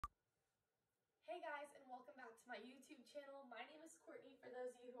my YouTube channel. My name is Courtney for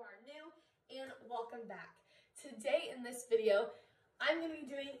those of you who are new, and welcome back. Today in this video, I'm going to be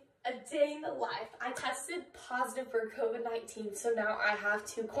doing a day in the life. I tested positive for COVID-19, so now I have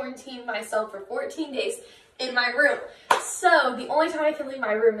to quarantine myself for 14 days in my room. So the only time I can leave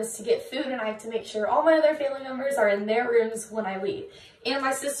my room is to get food, and I have to make sure all my other family members are in their rooms when I leave. And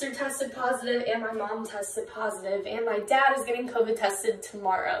my sister tested positive, and my mom tested positive, and my dad is getting COVID tested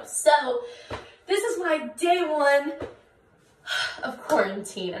tomorrow. So this is my day one of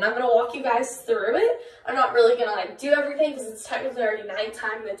quarantine, and I'm gonna walk you guys through it. I'm not really gonna like do everything because it's technically already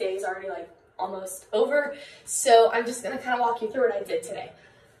nighttime. The day is already like almost over. So I'm just gonna kind of walk you through what I did today.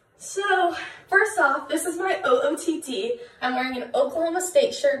 So first off, this is my OOTD. I'm wearing an Oklahoma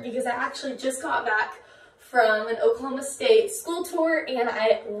State shirt because I actually just got back from an Oklahoma State school tour and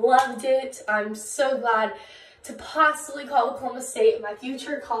I loved it. I'm so glad to possibly call Oklahoma State my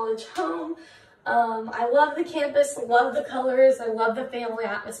future college home. I love the campus, love the colors, I love the family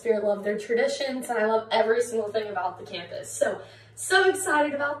atmosphere, love their traditions, and I love every single thing about the campus. So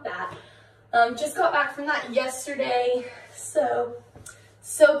excited about that. Just got back from that yesterday, so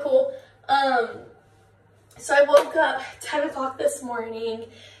cool. So I woke up 10 o'clock this morning,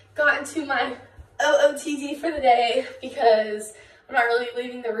 got into my OOTD for the day because I'm not really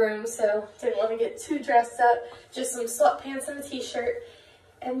leaving the room, so didn't want to get too dressed up, just some sweatpants and a t-shirt.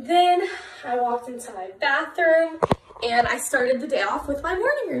 And then I walked into my bathroom and I started the day off with my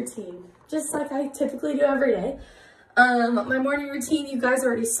morning routine, just like I typically do every day. My morning routine, you guys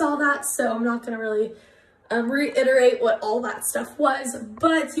already saw that, so I'm not gonna really reiterate what all that stuff was,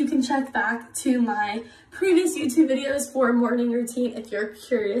 but you can check back to my previous YouTube videos for morning routine if you're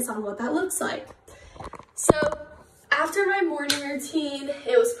curious on what that looks like. So after my morning routine,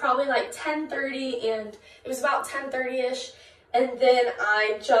 it was probably like 10:30 and it was about 10:30-ish. And then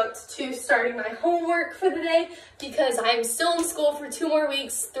I jumped to starting my homework for the day because I'm still in school for 2 more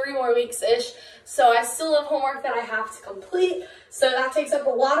weeks, 3 more weeks-ish. So I still have homework that I have to complete. So that takes up a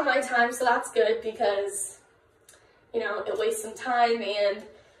lot of my time, so that's good because, you know, it wastes some time and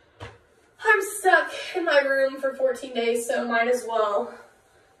I'm stuck in my room for 14 days, so might as well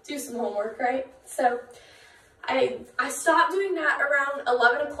do some homework, right? So I stopped doing that around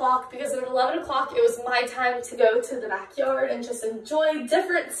 11 o'clock because at 11 o'clock it was my time to go to the backyard and just enjoy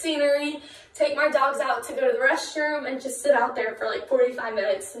different scenery, take my dogs out to go to the restroom and just sit out there for like 45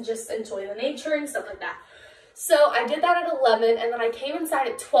 minutes and just enjoy the nature and stuff like that. So I did that at 11 and then I came inside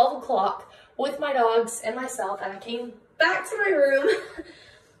at 12 o'clock with my dogs and myself and I came back to my room.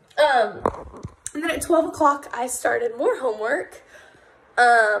 And then at 12 o'clock I started more homework.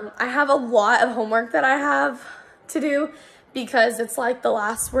 I have a lot of homework that I have to do because it's like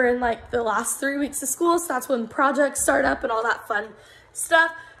we're in like the last 3 weeks of school, so that's when projects start up and all that fun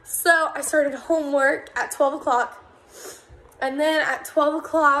stuff. So I started homework at 12 o'clock and then at 12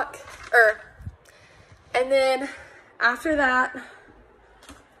 o'clock, and then after that,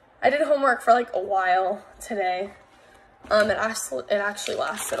 I did homework for like a while today. It actually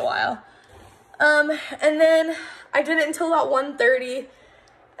lasted a while. And then I did it until about 1:30.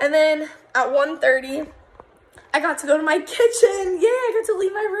 And then at 1:30, I got to go to my kitchen. Yeah, I got to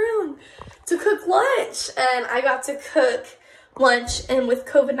leave my room to cook lunch. And I got to cook lunch. And with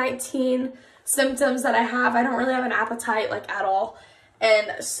COVID-19 symptoms that I have, I don't really have an appetite like at all.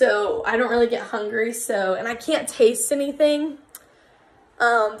 And so I don't really get hungry. And I can't taste anything.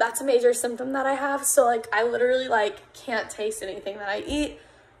 That's a major symptom that I have. So like I literally like can't taste anything that I eat.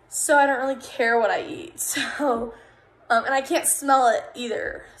 So I don't really care what I eat. So and I can't smell it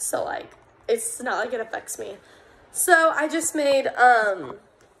either, so like it's not like it affects me. So I just made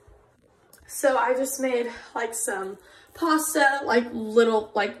like some pasta, like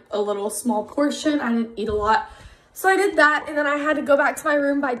a little small portion. I didn't eat a lot, so I did that, and then I had to go back to my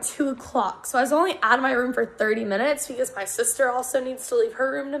room by 2 o'clock. So I was only out of my room for 30 minutes because my sister also needs to leave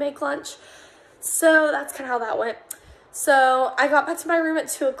her room to make lunch. So that's kind of how that went. So I got back to my room at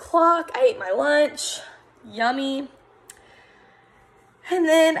 2 o'clock. I ate my lunch, yummy. And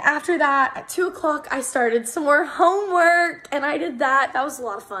then after that, at 2 o'clock, I started some more homework, and I did that. That was a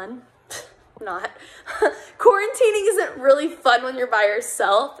lot of fun. Not. Quarantining isn't really fun when you're by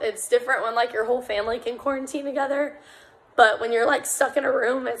yourself. It's different when, like, your whole family can quarantine together. But when you're, like, stuck in a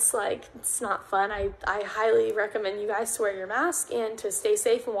room, it's, like, it's not fun. I highly recommend you guys to wear your mask and to stay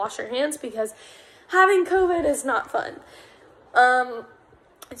safe and wash your hands because having COVID is not fun.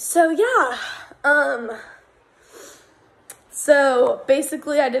 So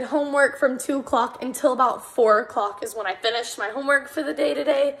basically I did homework from 2 o'clock until about 4 o'clock is when I finished my homework for the day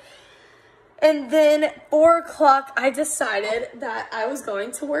today. And then at 4 o'clock, I decided that I was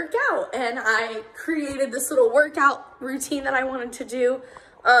going to work out, and I created this little workout routine that I wanted to do.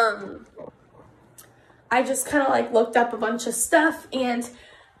 I just kind of like looked up a bunch of stuff, and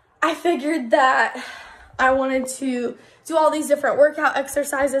I figured that I wanted to do all these different workout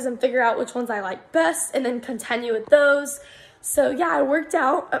exercises and figure out which ones I like best and then continue with those. So yeah, I worked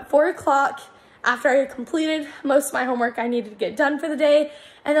out at 4 o'clock after I completed most of my homework I needed to get done for the day.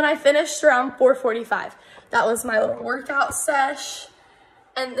 And then I finished around 4:45. That was my little workout sesh.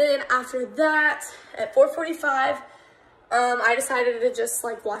 And then after that, at 4:45, I decided to just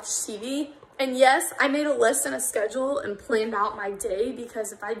like watch TV. And yes, I made a list and a schedule and planned out my day,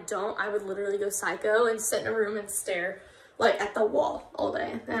 because if I don't, I would literally go psycho and sit in a room and stare like at the wall all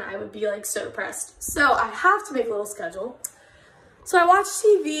day. And I would be like so depressed. So I have to make a little schedule. So I watched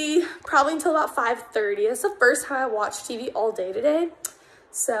TV probably until about 5:30. It's the first time I watched TV all day today.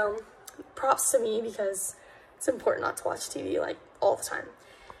 So props to me, because it's important not to watch TV like all the time.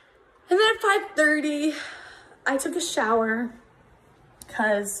 And then at 5:30, I took a shower,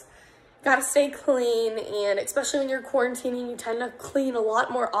 because gotta stay clean, and especially when you're quarantining, you tend to clean a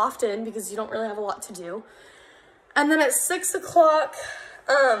lot more often because you don't really have a lot to do. And then at 6 o'clock,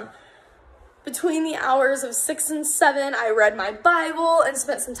 between the hours of 6 and 7, I read my Bible and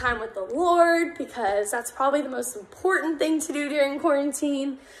spent some time with the Lord, because that's probably the most important thing to do during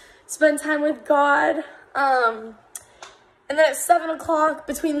quarantine. Spend time with God. And then at 7 o'clock,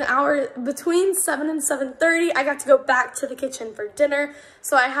 between 7 and 7:30, I got to go back to the kitchen for dinner.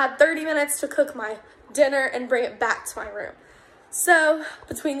 So I had 30 minutes to cook my dinner and bring it back to my room. So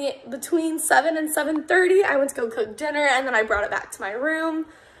between 7 and 7:30, I went to go cook dinner, and then I brought it back to my room.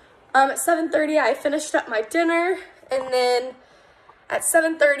 At 7:30, I finished up my dinner, and then at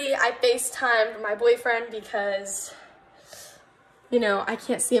 7:30, I FaceTimed my boyfriend, because, you know, I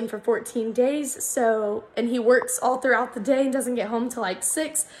can't see him for 14 days, so, and he works all throughout the day and doesn't get home till like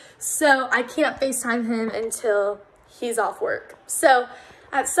 6, so I can't FaceTime him until he's off work. So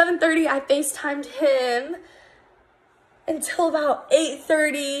at 7:30, I FaceTimed him until about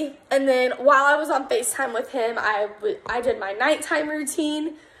 8:30, and then while I was on FaceTime with him, I did my nighttime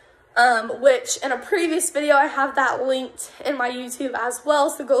routine, which in a previous video, I have that linked in my YouTube as well,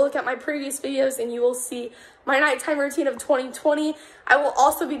 so go look at my previous videos and you will see my nighttime routine of 2020. I will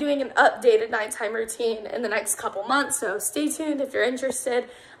also be doing an updated nighttime routine in the next couple months, so stay tuned if you're interested.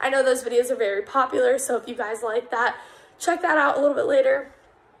 I know those videos are very popular, so if you guys like that, check that out a little bit later.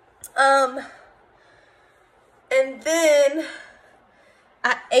 And then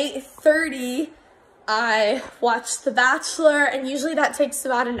at 8:30, I watched The Bachelor, and usually that takes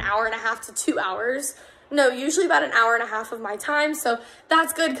about an hour and a half to 2 hours. No, usually about an hour and a half of my time, so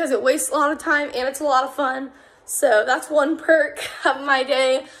that's good because it wastes a lot of time and it's a lot of fun. So that's one perk of my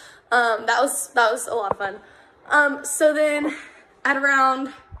day. That was a lot of fun. So then at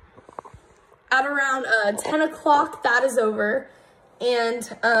around 10 o'clock, that is over,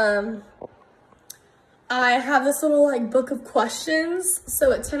 and I have this little like book of questions.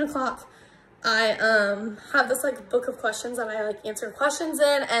 So at 10 o'clock, I have this like book of questions that I like answer questions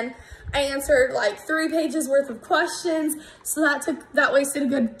in, and I answered like 3 pages worth of questions. So that wasted a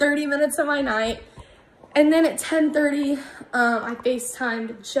good 30 minutes of my night. And then at 10:30, I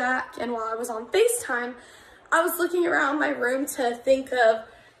FaceTimed Jack, and while I was on FaceTime, I was looking around my room to think of,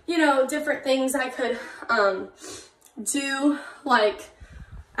 you know, different things I could do like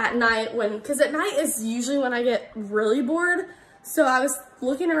at night, because at night is usually when I get really bored. So I was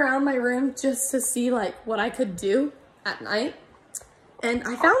looking around my room just to see like what I could do at night, and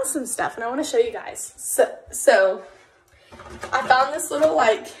I found some stuff, and I want to show you guys. So I found this little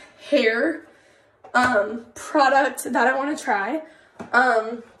like hair product that I want to try.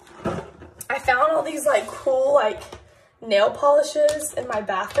 I found all these like cool like nail polishes in my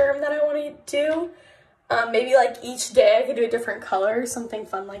bathroom that I want to do. Maybe like each day I could do a different color, something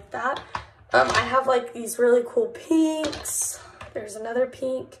fun like that. I have like these really cool pinks. There's another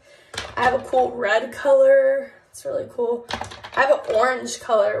pink. I have a cool red color. It's really cool. I have an orange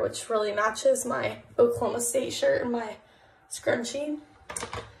color, which really matches my Oklahoma State shirt and my scrunchie.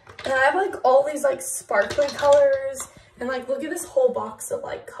 And I have like all these like sparkly colors, and like look at this whole box of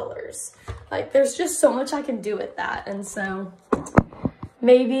like colors. Like there's just so much I can do with that. And so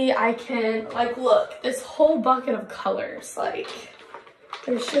maybe I can like, look, this whole bucket of colors, like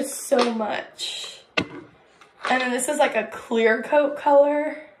there's just so much. And then this is like a clear coat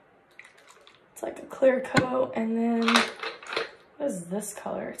color. It's like a clear coat. And then what is this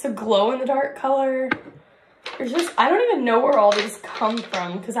color? It's a glow in the dark color. There's just, I don't even know where all these come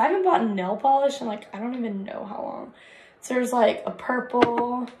from, because I haven't bought nail polish in like, I don't even know how long. So there's like a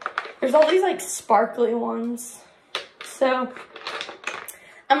purple, There's all these like sparkly ones. So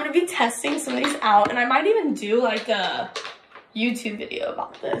I'm gonna be testing some of these out, and I might even do like a YouTube video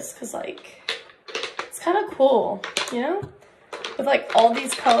about this, because like it's kind of cool, you know, with like all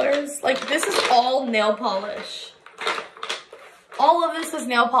these colors. Like this is all nail polish. All of this is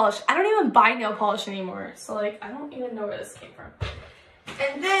nail polish. I don't even buy nail polish anymore, so like I don't even know where this came from.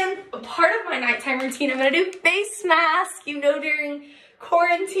 And then a part of my nighttime routine, I'm gonna do face mask. You know, during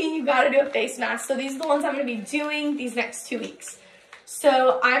quarantine you gotta do a face mask, so these are the ones I'm gonna be doing these next 2 weeks.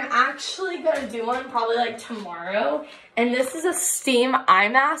 So I'm actually gonna do one probably like tomorrow, and this is a steam eye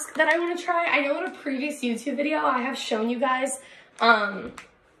mask that I want to try. I know in a previous YouTube video I have shown you guys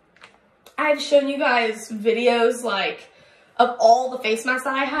videos like of all the face masks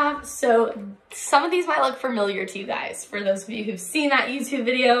that I have, so some of these might look familiar to you guys, for those of you who've seen that YouTube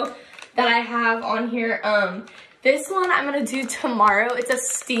video that I have on here. This one I'm gonna do tomorrow. It's a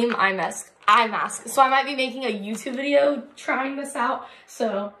steam eye mask, so I might be making a YouTube video trying this out,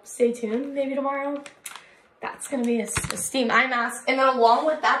 so stay tuned. Maybe tomorrow. That's gonna be a steam eye mask. And then along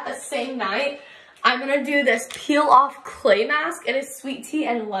with that, the same night, I'm gonna do this peel off clay mask. It is sweet tea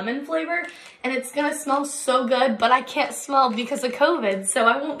and lemon flavor, and it's gonna smell so good, but I can't smell because of COVID, so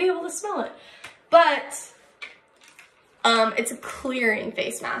I won't be able to smell it. But it's a clearing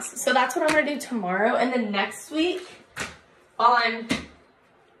face mask, so that's what I'm gonna do tomorrow. And then next week, while I'm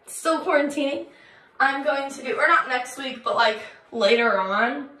still quarantining, I'm going to do, or not next week, but like later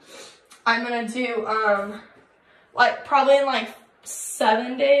on, I'm gonna do like probably in like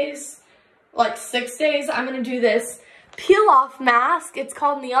 7 days, like 6 days, I'm gonna do this peel off mask. It's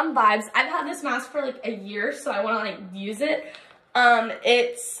called Neon Vibes. I've had this mask for like a year, so I want to like use it.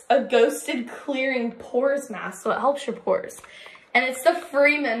 It's a ghosted clearing pores mask, so it helps your pores. And it's the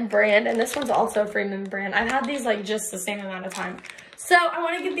Freeman brand, and this one's also a Freeman brand. I've had these like just the same amount of time. So I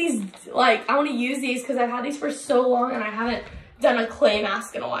want to get these, like, I want to use these because I've had these for so long and I haven't done a clay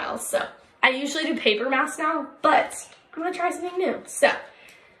mask in a while. So I usually do paper masks now, but I'm going to try something new. So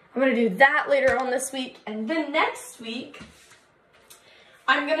I'm going to do that later on this week. And then next week,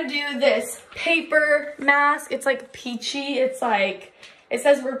 I'm going to do this paper mask. It's like peachy. It's like, it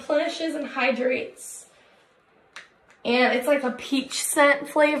says replenishes and hydrates. And it's like a peach scent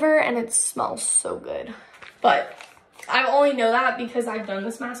flavor, and it smells so good. But I only know that because I've done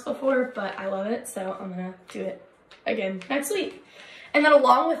this mask before, but I love it. So I'm going to do it again next week. And then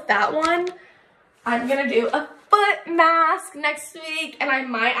along with that one, I'm going to do a foot mask next week, and I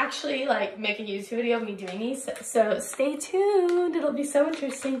might actually like make a YouTube video of me doing these, so stay tuned. It'll be so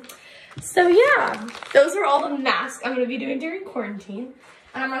interesting. So yeah, those are all the masks I'm going to be doing during quarantine,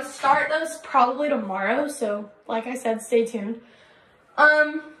 and I'm going to start those probably tomorrow, so like I said, stay tuned.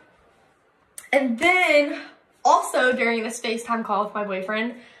 And then also during this FaceTime call with my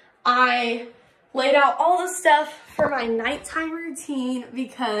boyfriend, I laid out all the stuff for my nighttime routine,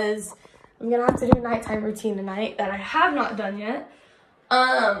 because I'm gonna have to do a nighttime routine tonight that I have not done yet.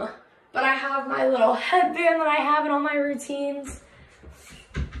 But I have my little headband that I have in all my routines.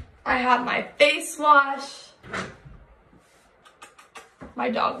 I have my face wash.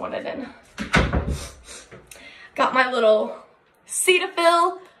 My dog wanted in. Got my little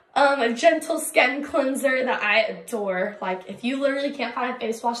Cetaphil, a gentle skin cleanser that I adore. Like, if you literally can't find a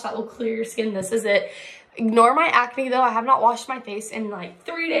face wash that will clear your skin, this is it. Ignore my acne though. I have not washed my face in like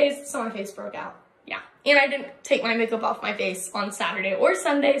 3 days, so my face broke out. Yeah. And I didn't take my makeup off my face on Saturday or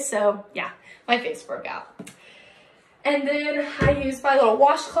Sunday, so yeah, my face broke out. And then I use my little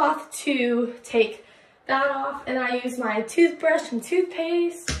washcloth to take that off, and I use my toothbrush and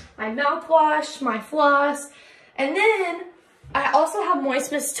toothpaste, my mouthwash, my floss, and then I also have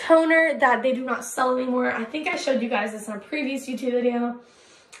Moist Mist toner that they do not sell anymore. I think I showed you guys this in a previous YouTube video,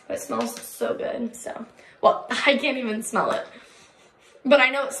 but it smells so good. So, well, I can't even smell it, but I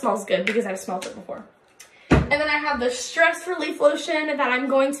know it smells good because I've smelled it before. And then I have the stress relief lotion that I'm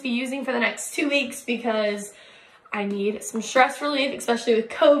going to be using for the next 2 weeks because I need some stress relief, especially with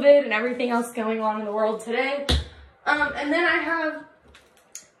COVID and everything else going on in the world today. And then I have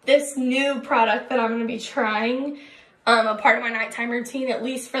this new product that I'm going to be trying, a part of my nighttime routine, at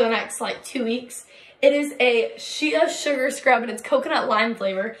least for the next like 2 weeks. It is a Shea sugar scrub, and it's coconut lime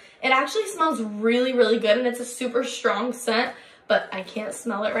flavor. It actually smells really, really good, and it's a super strong scent, but I can't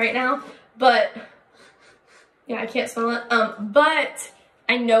smell it right now. But yeah, I can't smell it. But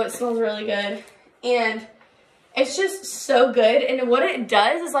I know it smells really good, and it's just so good. And what it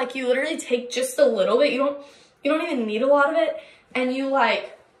does is like you literally take just a little bit. You don't even need a lot of it, and you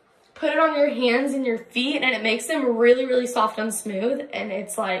like put it on your hands and your feet, and it makes them really, really soft and smooth. And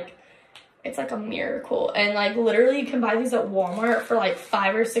it's like, It's like a miracle. And like literally you can buy these at Walmart for like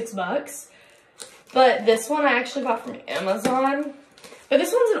 $5 or $6. But this one I actually got from Amazon. But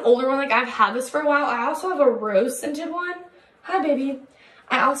this one's an older one. Like I've had this for a while. I also have a rose scented one. Hi, baby.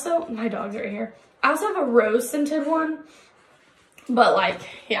 My dog's right here. I also have a rose scented one. But like,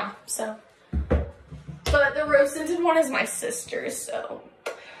 yeah, so. But the rose scented one is my sister's, so.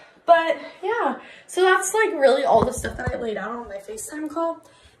 But yeah, so that's like really all the stuff that I laid out on my FaceTime call.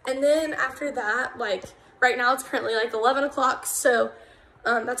 And then after that, like right now it's currently like 11 o'clock. So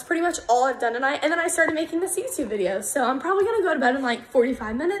that's pretty much all I've done tonight. And then I started making this YouTube video. So I'm probably gonna go to bed in like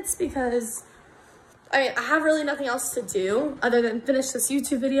 45 minutes because I mean, I have really nothing else to do other than finish this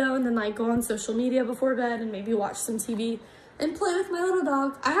YouTube video and then like go on social media before bed and maybe watch some TV and play with my little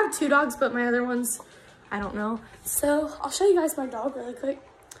dog. I have 2 dogs, but my other ones, I don't know. So I'll show you guys my dog really quick.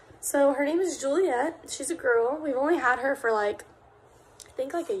 So her name is Juliet. She's a girl. We've only had her for like, I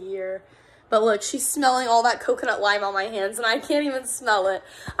think like a year. But look, she's smelling all that coconut lime on my hands and I can't even smell it.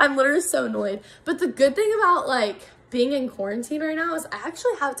 I'm literally so annoyed. But the good thing about like being in quarantine right now is I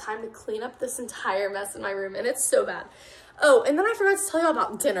actually have time to clean up this entire mess in my room and it's so bad. Oh, and then I forgot to tell you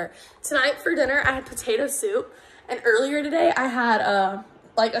about dinner. Tonight for dinner, I had potato soup. And earlier today, I had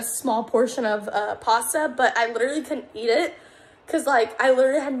like a small portion of pasta, but I literally couldn't eat it because like I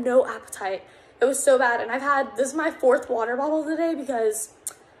literally had no appetite. It was so bad. And this is my 4th water bottle today because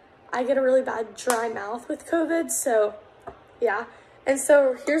I get a really bad dry mouth with COVID. So yeah. And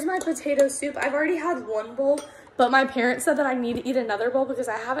so here's my potato soup. I've already had 1 bowl, but my parents said that I need to eat another bowl because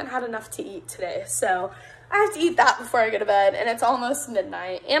I haven't had enough to eat today. So I have to eat that before I go to bed, and it's almost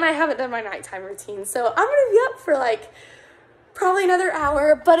midnight, and I haven't done my nighttime routine. So I'm gonna be up for like probably another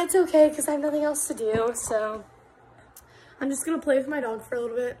hour, but it's okay because I have nothing else to do. So I'm just gonna play with my dog for a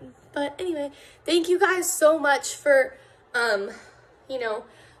little bit. But anyway, thank you guys so much for, you know,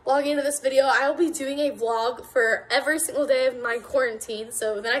 logging into this video. I will be doing a vlog for every single day of my quarantine.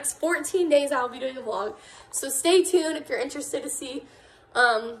 So the next 14 days I will be doing a vlog. So stay tuned if you're interested to see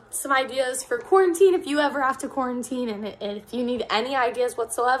some ideas for quarantine. If you ever have to quarantine and if you need any ideas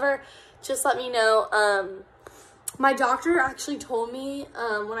whatsoever, just let me know. My doctor actually told me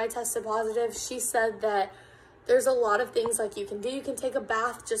when I tested positive, she said that there's a lot of things like you can do. You can take a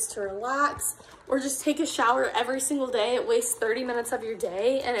bath just to relax or just take a shower every single day. It wastes 30 minutes of your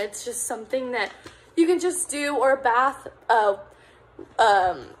day and it's just something that you can just do. Or a bath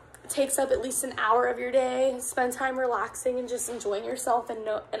takes up at least an hour of your day. Spend time relaxing and just enjoying yourself and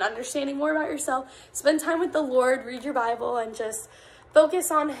understanding more about yourself. Spend time with the Lord, read your Bible, and just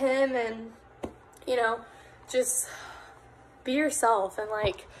focus on Him and, you know, just be yourself and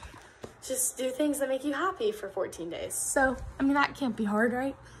like just do things that make you happy for 14 days. So, I mean, that can't be hard,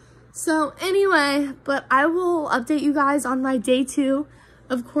 right? So anyway, but I will update you guys on my day 2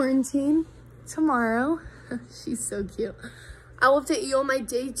 of quarantine tomorrow. She's so cute. I will update you on my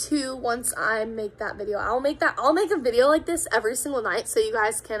day 2 once I make that video. I'll make a video like this every single night so you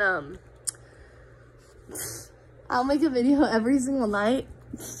guys can, I'll make a video every single night.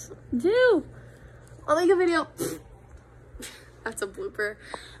 I'll make a video. That's a blooper.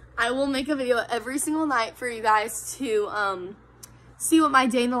 I will make a video every single night for you guys to, see what my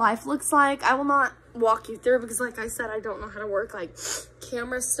day in the life looks like. I will not walk you through because like I said, I don't know how to work like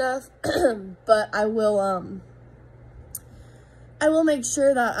camera stuff, but I will make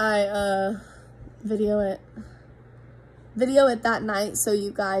sure that I video it that night so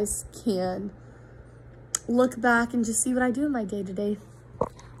you guys can look back and just see what I do in my day-to-day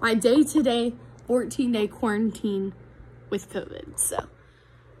 14-day quarantine with COVID. So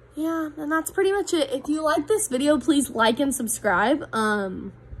yeah, and that's pretty much it. If you like this video, please like and subscribe. I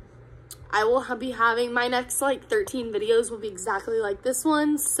will be having my next like 13 videos will be exactly like this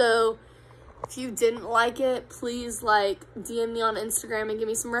one. So if you didn't like it, please like DM me on Instagram and give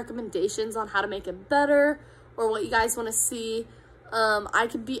me some recommendations on how to make it better or what you guys want to see.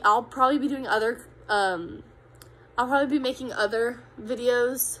 I'll probably be doing other, I'll probably be making other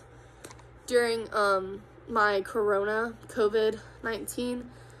videos during my COVID-19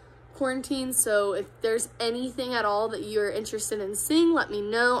 quarantine. So if there's anything at all that you're interested in seeing, let me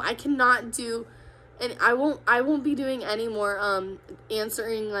know. I cannot do, and I won't be doing any more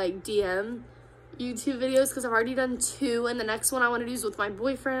answering like DM YouTube videos because I've already done 2, and the next one I want to do is with my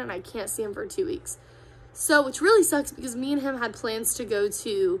boyfriend and I can't see him for 2 weeks. So, which really sucks because me and him had plans to go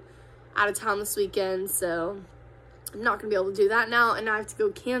out of town this weekend, so I'm not gonna be able to do that now, and I have to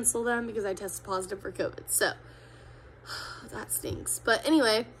go cancel them because I tested positive for COVID. So that stinks. But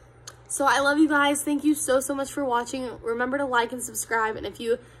anyway, so I love you guys. Thank you so much for watching. Remember to like and subscribe, and if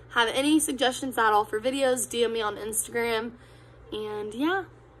you have any suggestions at all for videos, DM me on Instagram. And yeah,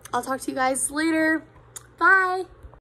 I'll talk to you guys later. Bye.